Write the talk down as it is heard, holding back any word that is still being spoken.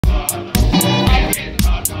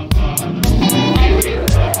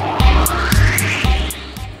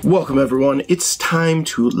Welcome everyone, it's time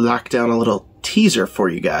to lock down a little teaser for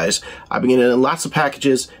you guys. I've been getting lots of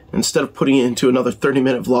packages. Instead of putting it into another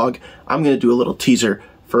 30-minute vlog, I'm going to do a little teaser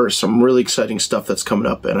for some really exciting stuff that's coming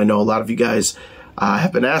up. And I know a lot of you guys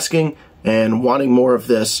have been asking and wanting more of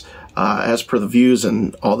this as per the views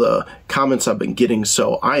and all the comments I've been getting.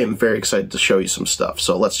 So I am very excited to show you some stuff.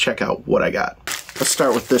 So let's check out what I got. Let's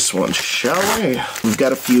start with this one, shall we? We've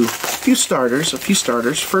got a few starters.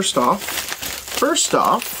 First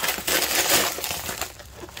off,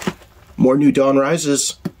 more New Dawn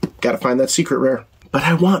Rises. Gotta find that secret rare. But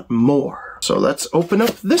I want more. So let's open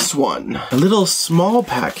up this one. A little small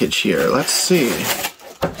package here. Let's see.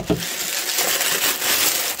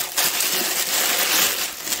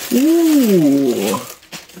 Ooh.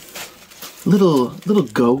 Little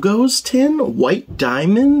Go-Go's tin. White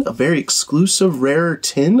diamond. A very exclusive, rare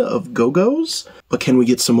tin of Go-Go's. But can we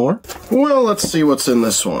get some more? Well, let's see what's in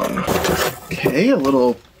this one. Okay, a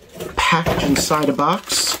little package inside a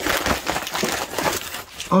box.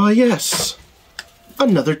 Ah, yes.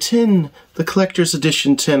 Another tin. The collector's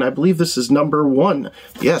edition tin. I believe this is number 1.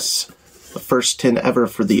 Yes. The first tin ever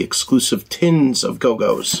for the exclusive tins of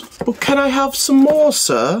Go-Go's. Well, can I have some more,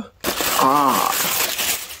 sir? Ah.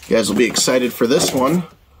 You guys will be excited for this one.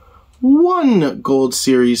 1 Gold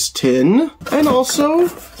Series tin. And also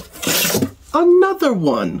another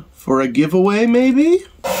one for a giveaway, maybe?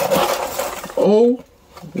 Oh,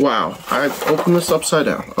 wow. I've opened this upside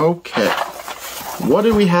down. Okay. What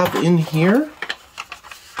do we have in here?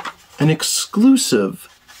 An exclusive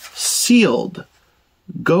sealed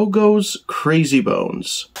Go-Go's Crazy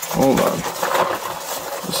Bones. Hold on.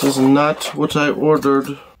 This is not what I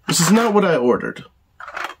ordered. This is not what I ordered.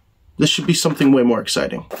 This should be something way more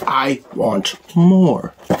exciting. I want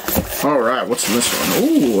more. Alright, what's in this one?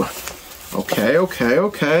 Ooh.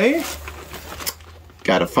 Okay.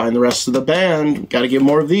 Gotta find the rest of the band. Gotta get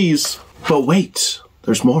more of these. But wait,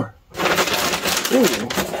 there's more. Ooh,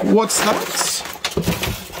 what's that?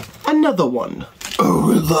 Another one. Oh,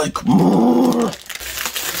 we like more.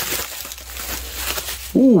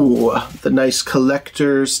 Ooh, the nice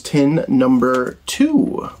collector's tin number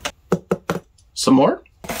 2. Some more?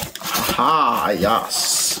 Ah,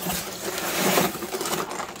 yes.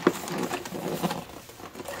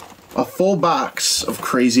 A full box of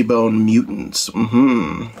Crazy Bone Mutants.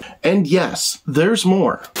 And yes, there's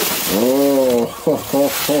more. Oh, ho, ho,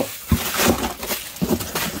 ho.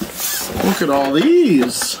 Look at all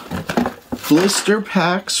these. Blister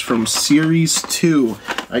packs from Series 2.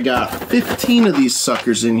 I got 15 of these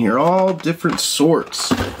suckers in here, all different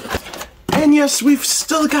sorts. And yes, we've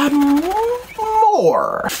still got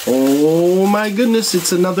more. Oh my goodness,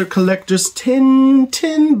 it's another collector's tin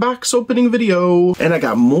box opening video. And I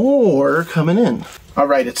got more coming in. All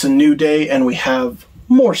right, it's a new day and we have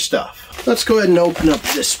more stuff. Let's go ahead and open up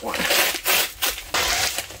this one.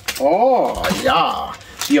 Oh, yeah.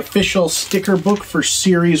 The official sticker book for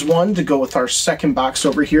Series 1 to go with our second box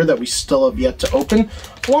over here that we still have yet to open,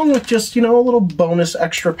 along with just, you know, a little bonus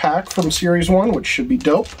extra pack from Series 1, which should be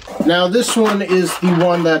dope. Now, this one is the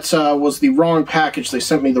one that was the wrong package. They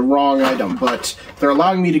sent me the wrong item, but they're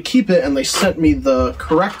allowing me to keep it, and they sent me the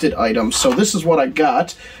corrected item. So this is what I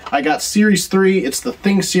got. I got Series 3. It's the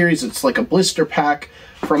Thing series. It's like a blister pack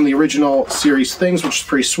from the original Series Things, which is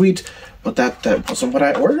pretty sweet. But that wasn't what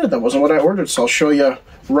I ordered. That wasn't what I ordered, so I'll show you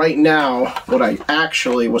right now what I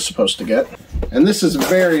actually was supposed to get. And this is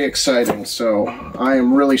very exciting, so I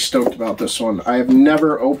am really stoked about this one. I have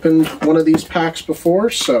never opened one of these packs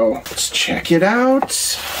before, so let's check it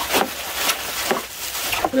out.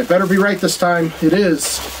 And it better be right this time. It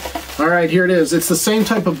is. Alright, here it is. It's the same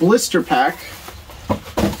type of blister pack,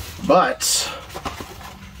 but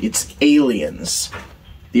it's Aliens.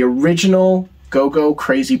 The original Go-Go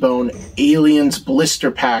Crazy Bone Aliens blister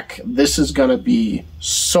pack. This is gonna be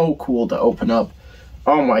so cool to open up.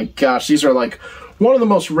 Oh my gosh, these are like one of the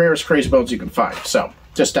most rarest Crazy Bones you can find. So,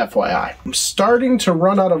 just FYI. I'm starting to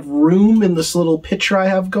run out of room in this little picture I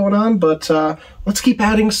have going on, but let's keep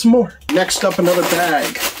adding some more. Next up, another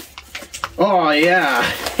bag. Oh yeah,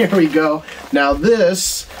 here we go. Now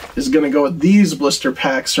this is gonna go with these blister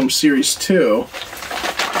packs from Series 2.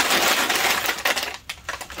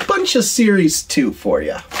 Bunch of Series 2 for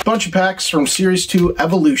you. Bunch of packs from Series 2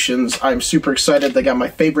 Evolutions. I'm super excited. They got my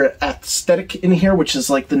favorite aesthetic in here, which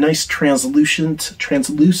is like the nice translucent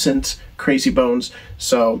Crazy Bones.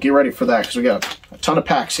 So get ready for that because we got a ton of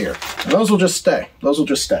packs here. And those will just stay. Those will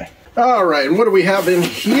just stay. All right, and what do we have in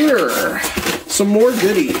here? Some more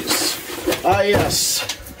goodies. Ah, yes.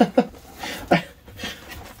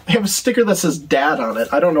 I have a sticker that says Dad on it.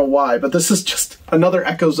 I don't know why, but this is just another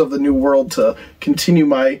Echoes of the New World to continue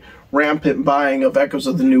my rampant buying of Echoes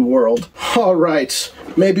of the New World. All right,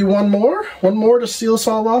 maybe one more to seal us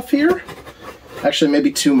all off here. Actually,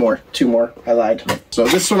 maybe two more, I lied. So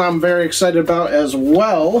this one I'm very excited about as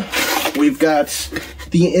well. We've got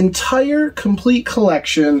the entire complete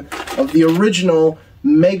collection of the original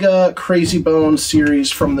Mega Crazy Bones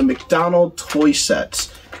series from the McDonald toy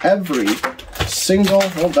sets. Every single,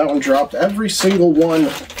 oh, that one dropped. Every single one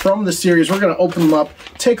from the series. We're going to open them up,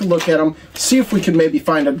 take a look at them, see if we can maybe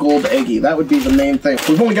find a gold eggie. That would be the main thing.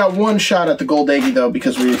 We've only got one shot at the gold eggie, though,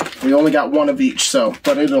 because we only got one of each, so,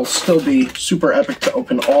 but it'll still be super epic to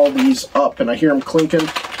open all these up, and I hear them clinking.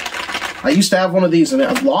 I used to have one of these, and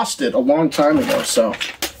I lost it a long time ago, so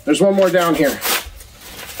there's one more down here.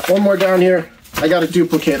 One more down here. I got a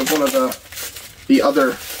duplicate of one of the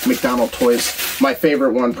other McDonald toys. My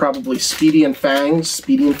favorite one, probably Speedy and Fangs.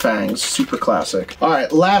 Speedy and Fangs, super classic. All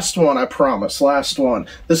right, last one, I promise, last one.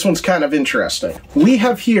 This one's kind of interesting. We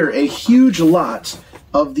have here a huge lot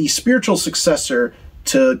of the spiritual successor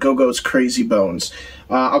to Go-Go's Crazy Bones.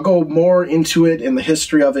 I'll go more into it in the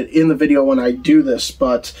history of it in the video when I do this,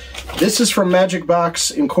 but this is from Magic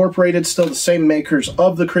Box Incorporated, still the same makers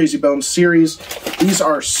of the Crazy Bones series. These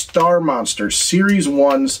are Star Monsters, Series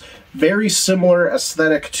 1s, very similar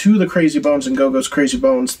aesthetic to the Crazy Bones and Go-Go's Crazy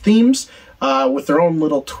Bones themes, with their own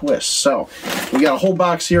little twists. So we got a whole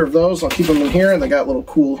box here of those. I'll keep them in here, and they got little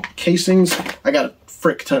cool casings. I got a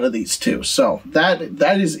frick ton of these too. So that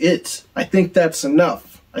is it. I think that's enough.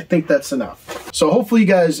 I think that's enough. So hopefully you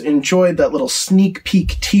guys enjoyed that little sneak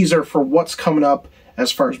peek teaser for what's coming up as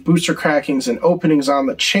far as booster crackings and openings on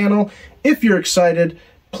the channel. If you're excited,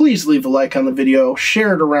 please leave a like on the video,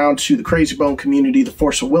 share it around to the Crazy Bone community, the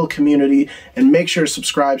Force of Will community, and make sure to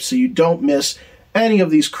subscribe so you don't miss any of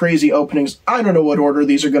these crazy openings. I don't know what order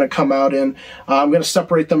these are going to come out in. I'm going to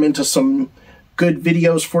separate them into some good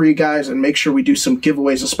videos for you guys and make sure we do some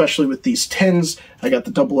giveaways, especially with these tins. I got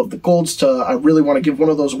the double of the golds I really want to give one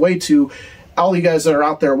of those away to all you guys that are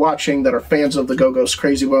out there watching that are fans of the Go-Go's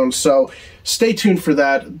Crazy Bones. So stay tuned for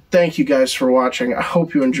that. Thank you guys for watching. I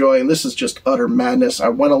hope you enjoy, and this is just utter madness. I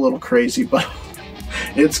went a little crazy, but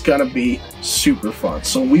it's gonna be super fun.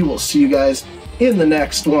 So we will see you guys in the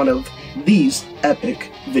next one of these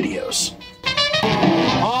epic videos.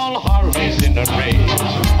 All harvest in a race,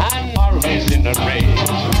 and harvest in a race.